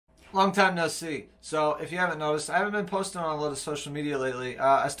Long time no see. So if you haven't noticed, I haven't been posting on a lot of social media lately.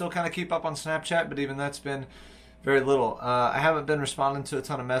 I still kind of keep up on Snapchat, but even that's been very little. I haven't been responding to a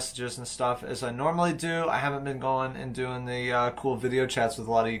ton of messages and stuff as I normally do. I haven't been going and doing the cool video chats with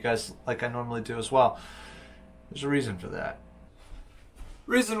a lot of you guys like I normally do as well. There's a reason for that.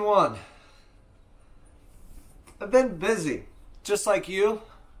 Reason one. I've been busy. Just like you,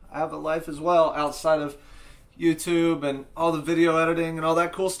 I have a life as well outside of YouTube and all the video editing and all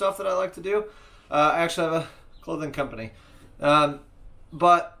that cool stuff that I like to do. I actually have a clothing company.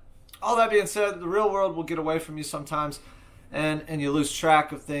 But all that being said, the real world will get away from you sometimes and you lose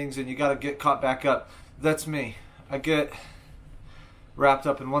track of things and you got to get caught back up. That's me. I get wrapped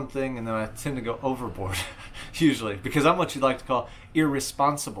up in one thing and then I tend to go overboard usually because I'm what you'd like to call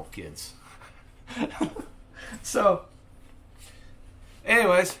irresponsible kids. So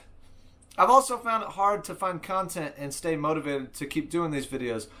anyways, I've also found it hard to find content and stay motivated to keep doing these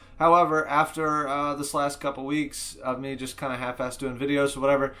videos. However, after this last couple weeks of me just kind of half-assed doing videos or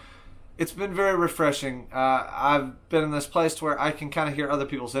whatever, it's been very refreshing. I've been in this place to where I can kind of hear other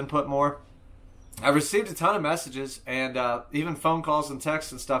people's input more. I've received a ton of messages and even phone calls and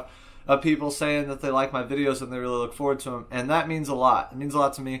texts and stuff of people saying that they like my videos and they really look forward to them. And that means a lot. It means a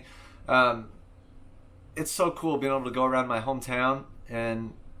lot to me. It's so cool being able to go around my hometown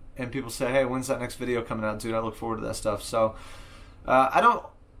and people say, hey, when's that next video coming out, dude? I look forward to that stuff. So I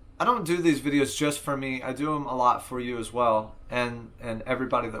don't do these videos just for me. I do them a lot for you as well, and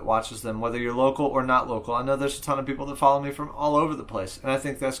everybody that watches them, whether you're local or not local. I know there's a ton of people that follow me from all over the place, and I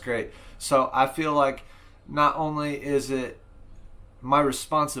think that's great. So I feel like not only is it my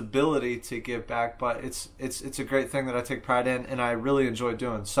responsibility to give back, but it's a great thing that I take pride in, and I really enjoy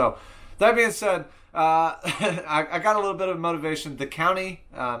doing. So that being said, I got a little bit of motivation. The county,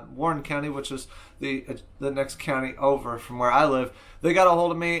 Warren County, which is the next county over from where I live, they got a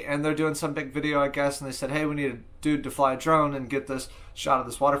hold of me and they're doing some big video, I guess, and they said, hey, we need a dude to fly a drone and get this shot of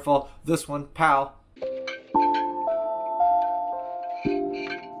this waterfall. This one, pow.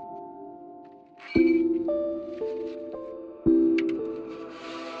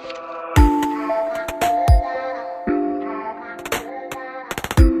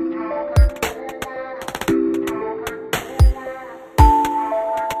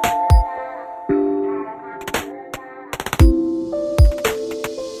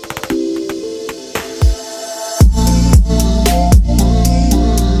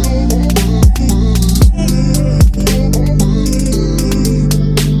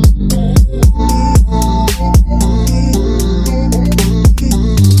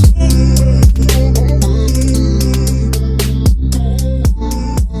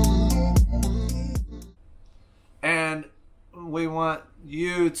 We want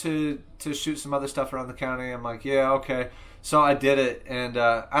you to shoot some other stuff around the county. I'm like, yeah, okay. So I did it, and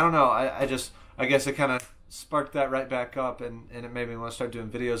I don't know. I guess it kind of sparked that right back up, and it made me want to start doing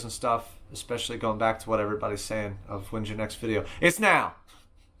videos and stuff, especially going back to what everybody's saying of when's your next video. It's now.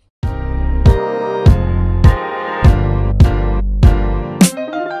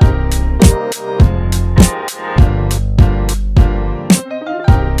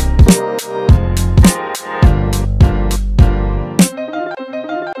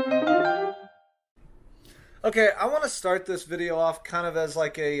 Okay, I want to start this video off kind of as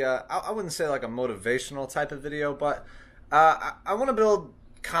like a, I wouldn't say like a motivational type of video, but I want to build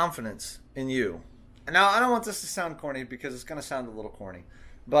confidence in you. And now, I don't want this to sound corny because it's going to sound a little corny,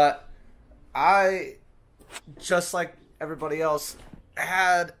 but I, just like everybody else,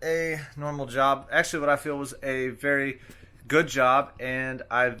 had a normal job. Actually, what I feel was a very good job, and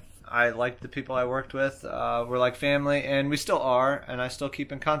I liked the people I worked with. We're like family, and we still are, and I still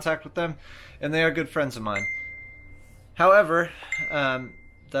keep in contact with them, and they are good friends of mine. However,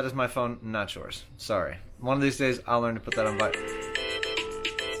 that is my phone, not yours. Sorry. One of these days, I'll learn to put that on vibrate.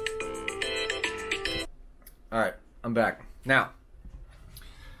 Alright, I'm back. Now,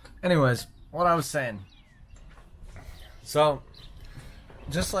 anyways, what I was saying. So,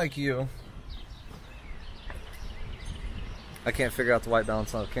 just like you, I can't figure out the white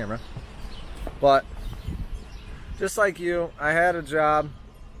balance on the camera, but just like you, I had a job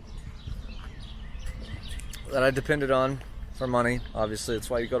that I depended on for money. Obviously, it's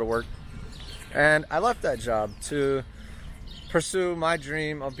why you go to work. And I left that job to pursue my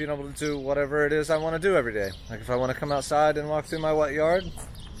dream of being able to do whatever it is I want to do every day. Like if I want to come outside and walk through my wet yard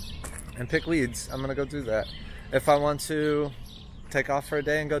and pick weeds, I'm going to go do that. If I want to take off for a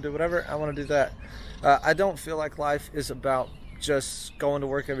day and go do whatever, I want to do that. I don't feel like life is about just going to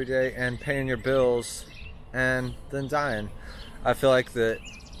work every day and paying your bills and then dying. I feel like that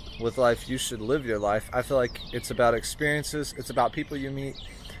with life, you should live your life. I feel like it's about experiences, it's about people you meet,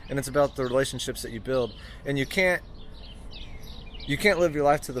 and it's about the relationships that you build. And you can't live your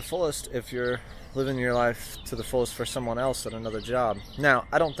life to the fullest if you're living your life to the fullest for someone else at another job. Now,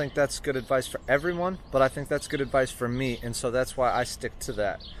 I don't think that's good advice for everyone, but I think that's good advice for me, and so that's why I stick to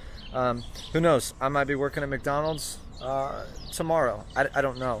that. Who knows? I might be working at McDonald's tomorrow. I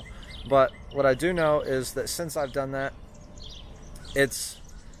don't know. But what I do know is that since I've done that, it's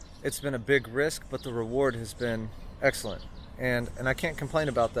been a big risk, but the reward has been excellent. And I can't complain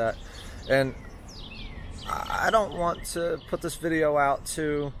about that. And I don't want to put this video out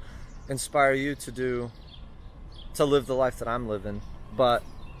to inspire you to live the life that I'm living, but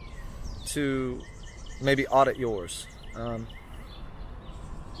to maybe audit yours.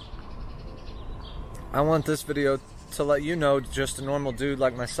 I want this video to let you know just a normal dude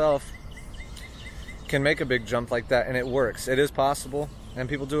like myself can make a big jump like that, and it works. It is possible, and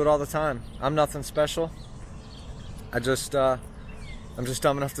people do it all the time. I'm nothing special. I'm just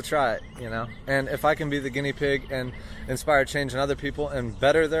dumb enough to try it, you know. And if I can be the guinea pig and inspire change in other people and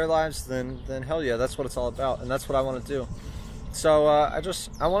better their lives, then hell yeah, that's what it's all about, and that's what I want to do. So I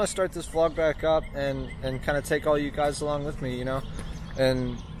want to start this vlog back up and kind of take all you guys along with me, you know,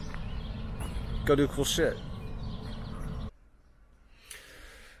 and go do cool shit.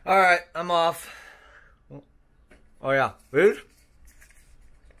 All right, I'm off. Oh yeah, dude.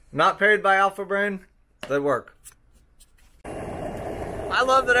 Not paid by Alpha Brain. They work. I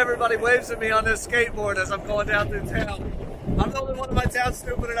love that everybody waves at me on this skateboard as I'm going down through town. I'm the only one in my town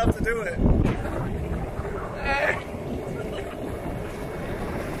stupid enough to do it. Hey.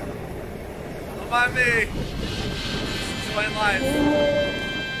 Don't mind me. Enjoying life.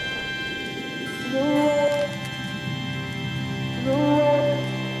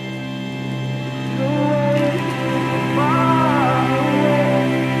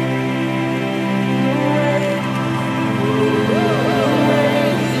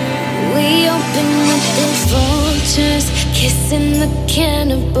 Kissing the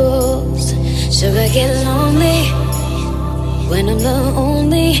cannibals. Should I get lonely when I'm the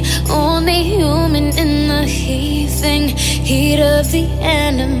only human in the heaving heat of the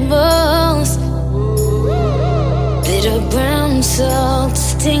animals? Bitter brown salt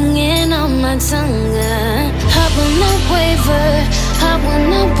stinging on my tongue. I will not waver, I will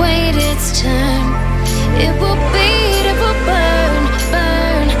not wait its turn. It will beat, it will burn,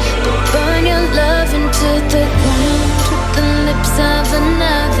 burn, burn your love into the ground. The lips of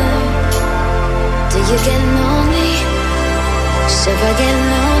another. Do you get lonely? Should I get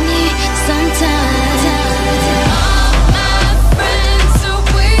lonely sometimes? All my friends are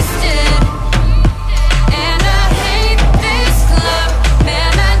wasted, and I hate this club.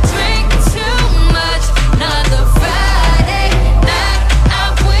 Man, I drink too much. Another Friday night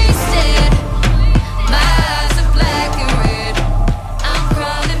I'm wasted. My eyes are black and red. I'm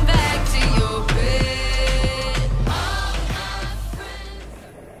crawling back to your bed.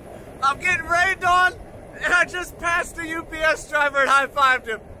 I'm getting rained on, and I just passed a UPS driver and high-fived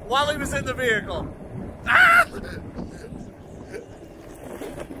him while he was in the vehicle. Ah!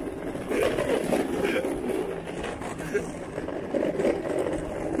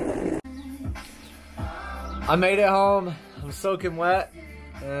 I made it home. I'm soaking wet,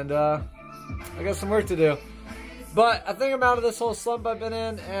 and I got some work to do. But I think I'm out of this whole slump I've been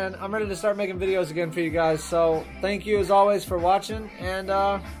in, and I'm ready to start making videos again for you guys. So thank you as always for watching, and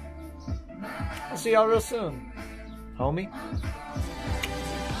I'll see y'all real soon, homie.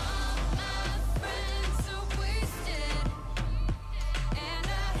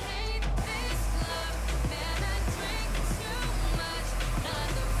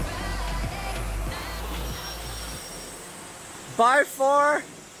 By far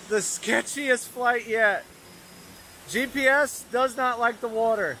the sketchiest flight yet. GPS does not like the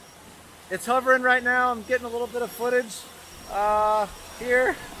water. It's hovering right now. I'm getting a little bit of footage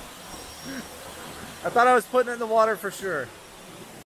here. I thought I was putting it in the water for sure.